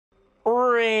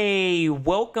Hooray!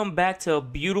 Welcome back to a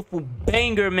beautiful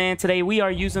banger, man. Today we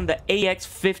are using the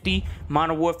AX-50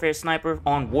 Modern Warfare Sniper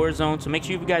on Warzone. So make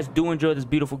sure you guys do enjoy this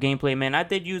beautiful gameplay, man. I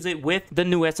did use it with the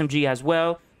new SMG as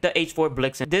well, the H4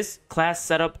 Blixen. This class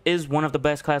setup is one of the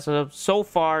best class setups so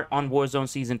far on Warzone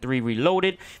Season 3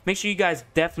 Reloaded. Make sure you guys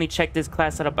definitely check this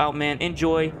class setup out, man.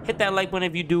 Enjoy. Hit that like button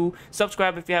if you do.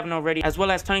 Subscribe if you haven't already, as well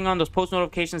as turning on those post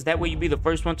notifications. That way you be the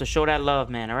first one to show that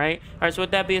love, man. Alright? Alright, so with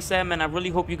that being said, man, I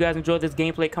really hope you guys enjoy this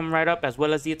gameplay coming right up, as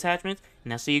well as the attachments.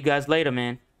 And I'll see you guys later,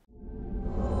 man.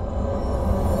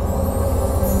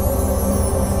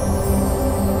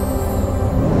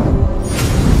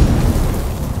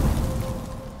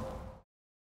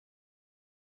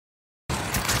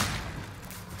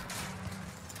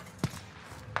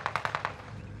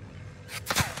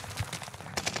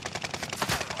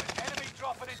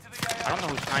 I don't know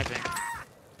who's sniping.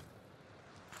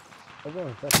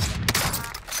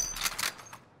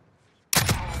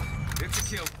 It's a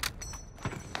kill.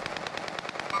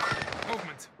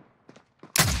 Movement.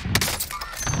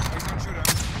 He's on shooter.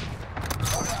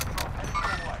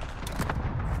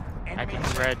 I can be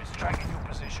red. Tracking your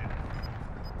position.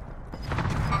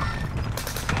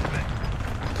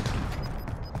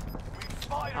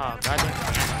 Oh, goddamn.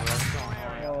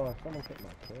 Oh, someone took my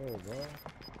kill, bro.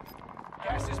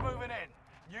 Gas is moving in.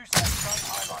 New safe zone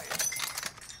highlighted.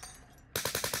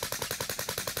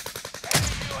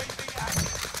 Enemy UAV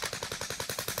active.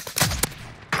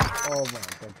 Oh my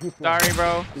god. People Sorry,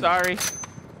 bro. Sorry.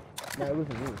 No, it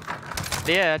wasn't you.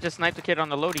 Yeah, I just sniped the kid on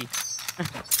the loadie.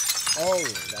 Oh,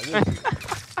 that was you.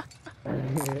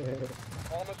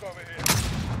 Almost over here.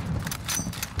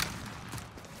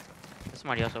 There's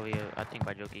somebody else over here, I think,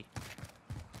 by Joewo.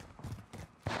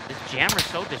 This jammer's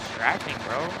so distracting,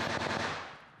 bro.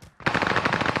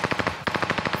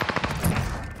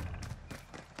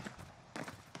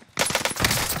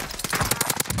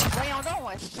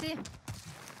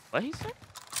 What he said?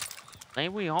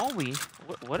 Ain't we on we?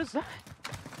 What is that?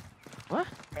 What?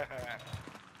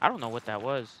 I don't know what that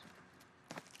was.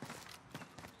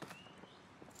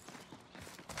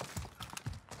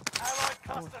 Allied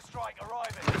cluster strike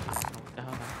arriving. What the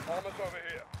hell? Almost over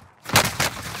here.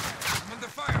 I'm under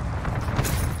fire.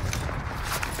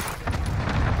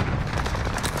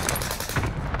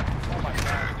 Oh my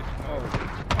god.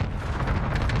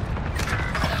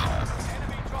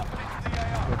 Enemy dropping into the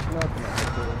AR. It's nothing.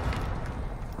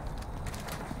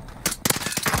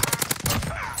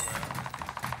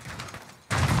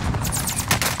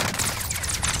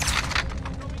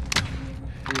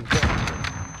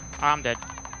 I'm dead.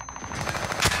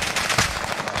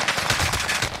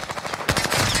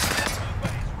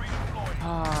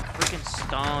 Ah, freaking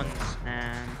stuns,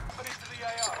 man. Into the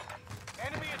AR.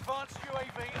 Enemy advanced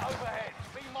UAV overhead.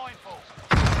 Be mindful.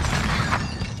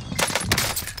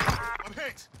 I'm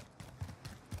hit.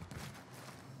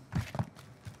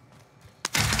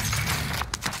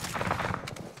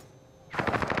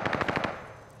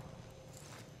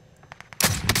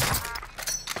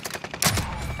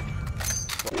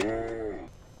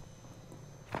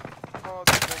 Oh,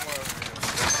 there's one more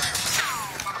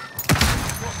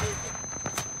over here.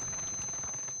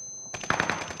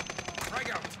 Frag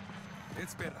out.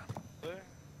 It's better.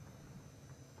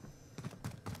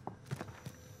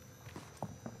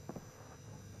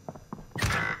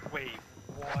 Wait,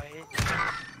 what?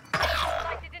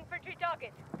 Selected infantry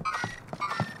target.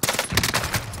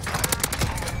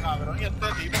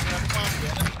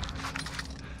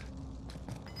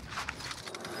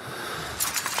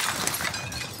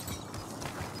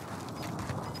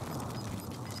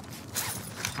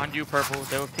 On you, Purple.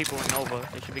 There were people in Nova.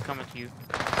 They should be coming to you.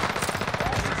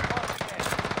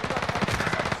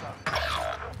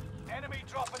 Enemy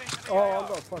dropping into the Oh, AR. I'm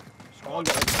gonna fuck. I'm gonna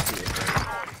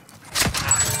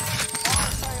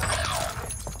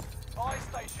Buy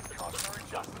station costs are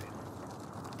adjusted.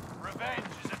 Revenge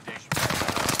is a dish.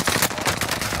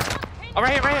 Oh,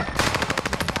 right here, right here.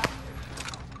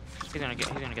 He's gonna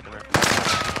get the rep.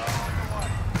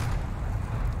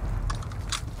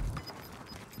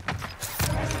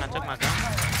 I took my gun.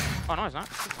 Oh no, it's not.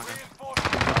 I took my gun.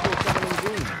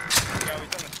 Yeah,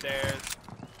 he's on the stairs.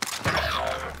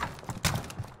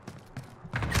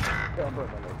 Yeah, I'm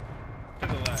broke, my leg. To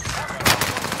the left.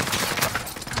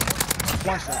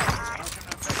 One shot.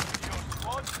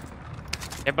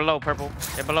 They're below, Purple.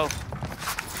 They're below.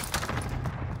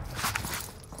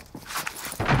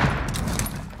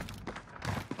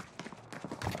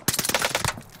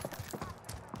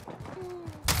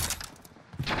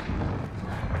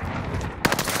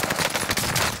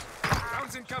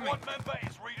 Rounds incoming. One member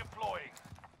is redeploying.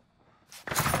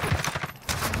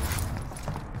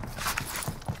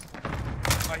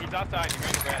 he's outside. He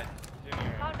ran to red. He's in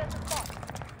here. Found us a spot.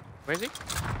 Where is he?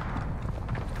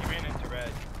 He ran into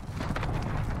red.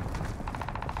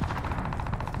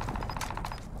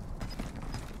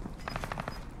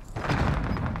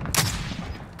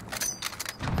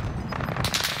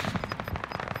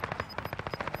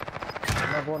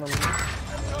 Another one on me.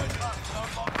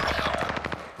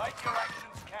 Make your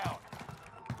actions count.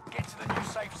 Get to the new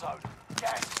safe zone.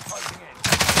 Gas is closing in.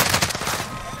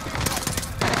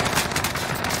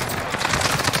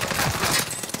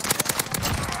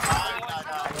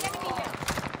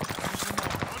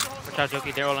 Watch out,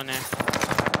 Joewo. They're all in there.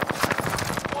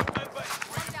 Squad member is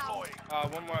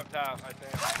redeploying. One more up top, I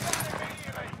think.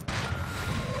 Immediately.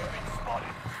 Been spotted.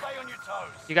 Stay on your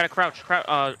toes. You gotta crouch.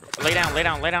 Lay down.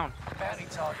 Bounty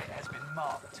target has been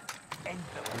marked. End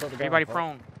them. Everybody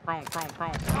prone. Targets were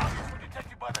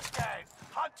detected by the scan.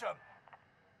 Hunt them.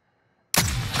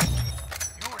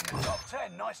 You're in the top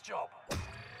 10. Nice job.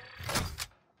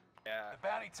 Yeah. The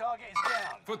bounty target is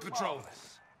down. Foot patrol.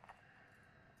 Marvelous.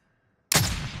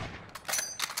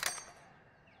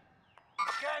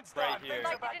 Scan's Right done. here. Things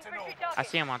are back to normal. Infantry I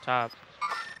target. see him on top.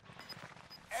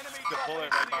 Enemy The bullet dropping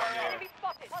right into the down area. here. Enemy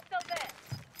spotted. Hostile there.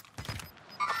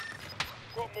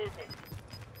 Got movement.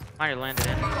 Might have landed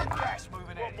in. Gas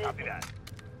moving in. Copy that.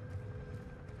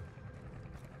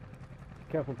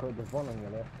 Careful, Code. There's one on your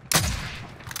left.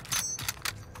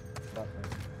 That's him.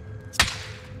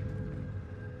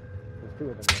 There's two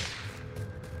of them there.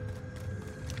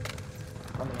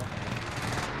 Coming up.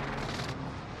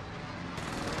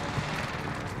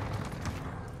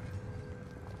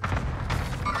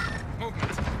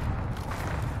 Movement.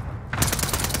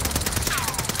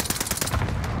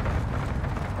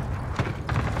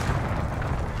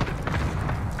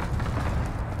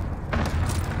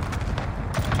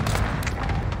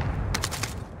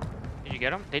 Did you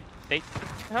get him? They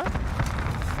huh?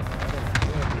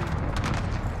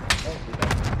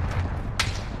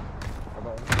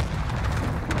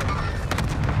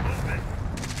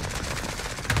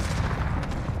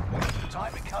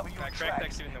 Time to cover your Crack tracks.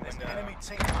 next to you in the There's window. enemy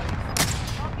team hunting.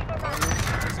 Marking a round.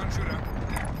 Eyes on shooter.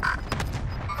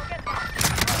 Get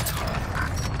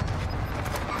that.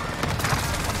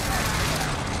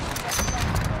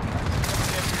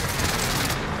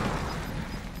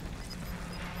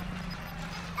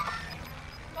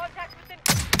 Contact within.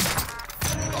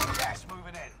 Got gas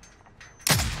moving in.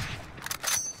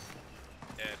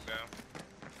 Yeah, so.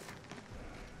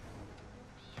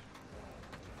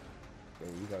 Yeah,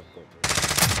 you guys go.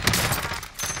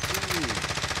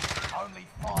 Only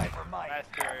 5 remain. Last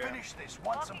area. Finish this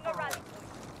once and Marking a for all. rally.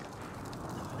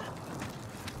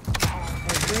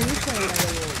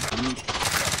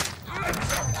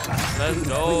 Let's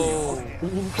go.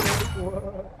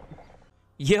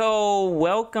 Yo,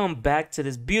 welcome back to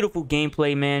this beautiful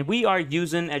gameplay, man. We are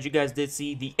using, as you guys did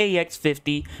see, the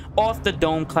AX-50 off the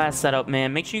dome class setup,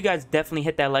 man. Make sure you guys definitely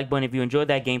hit that like button if you enjoyed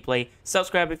that gameplay.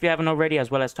 Subscribe if you haven't already,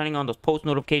 as well as turning on those post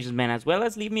notifications, man. As well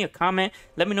as leave me a comment.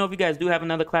 Let me know if you guys do have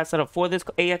another class setup for this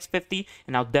AX-50,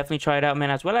 and I'll definitely try it out, man.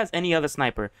 As well as any other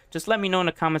sniper. Just let me know in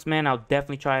the comments, man. I'll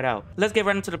definitely try it out. Let's get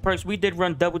right into the perks. We did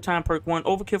run double time perk 1,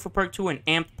 overkill for perk 2, and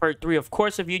amped perk 3. Of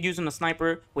course, if you're using a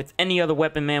sniper with any other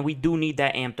weapon, man, we do need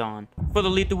that amped on. For the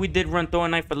lethal, we did run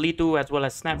throwing knife for lethal, as well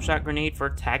as snapshot grenade for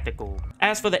tactical.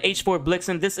 As for the H4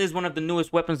 Blixen, this is one of the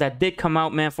newest weapons that did come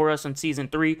out, man, for us in season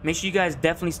 3. Make sure you guys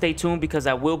definitely stay tuned, because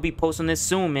I will be posting this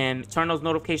soon, man. Turn those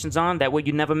notifications on, that way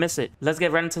you never miss it. Let's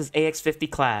get right into this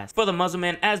AX-50 class. For the muzzle,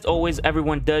 man, as always,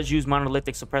 everyone does use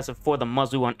monolithic suppressive for the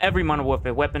muzzle on every Modern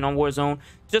Warfare weapon on Warzone.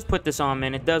 Just put this on,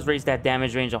 man. It does raise that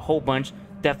damage range a whole bunch.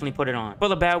 Definitely put it on. For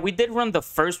the barrel, we did run the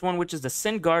first one, which is the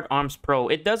SynGuard Arms Pro.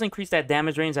 It does increase that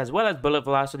damage range as well as bullet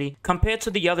velocity. Compared to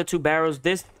the other two barrels,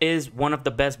 this is one of the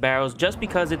best barrels, just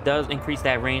because it does increase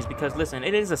that range. Because listen,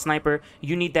 it is a sniper.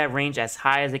 You need that range as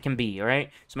high as it can be, all right?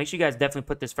 So make sure you guys definitely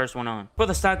put this first one on. For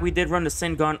the stock, we did run the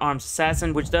SynGuard Arms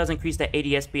Assassin, which does increase that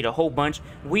ADS speed a whole bunch.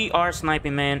 We are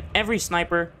sniping, man. Every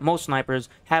sniper, most snipers,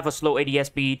 have a slow ADS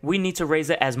speed. We need to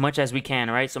raise it as much as we can,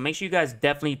 all right? So make sure you guys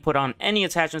definitely put on any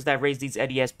attachments that raise these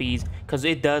ADS speeds, because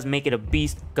it does make it a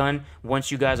beast gun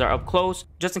once you guys are up close.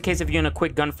 Just in case if you're in a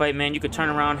quick gunfight, man, you could turn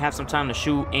around, have some time to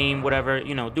shoot, aim, whatever,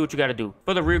 you know, do what you got to do.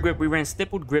 For the rear grip, we ran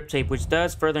stippled grip tape, which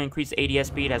does further increase ADS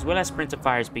speed as well as sprint to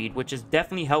fire speed, which is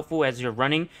definitely helpful. As you're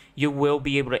running, you will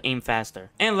be able to aim faster.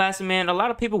 And lastly, man, a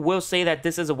lot of people will say that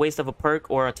this is a waste of a perk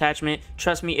or attachment.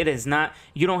 Trust me, it is not.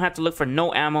 You don't have to look for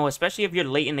no ammo, especially if you're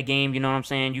late in the game. You know what I'm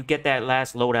saying? You get that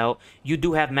last loadout. You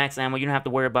do have max ammo. You don't have to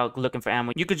worry about looking for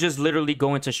ammo. You could just literally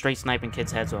go into straight sniping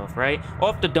kids' heads off, right?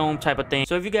 Off the dome type of thing.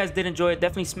 So if you guys did enjoy it,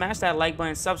 definitely smash that like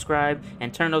button, subscribe,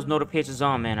 and turn those notifications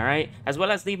on, man, all right? As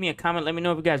well as leave me a comment. Let me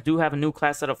know if you guys do have a new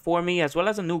class setup for me, as well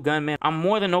as a new gun, man. I'm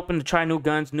more than open to try new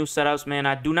guns, new setups, man.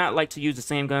 I do not like to use the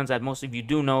same guns, as most of you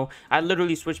do know. I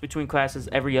literally switch between classes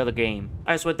every other game.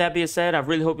 All right, so with that being said, I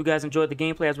really hope you guys enjoyed the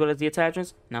gameplay as well as the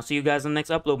attachments, and I'll see you guys in the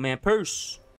next upload, man.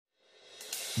 Peace.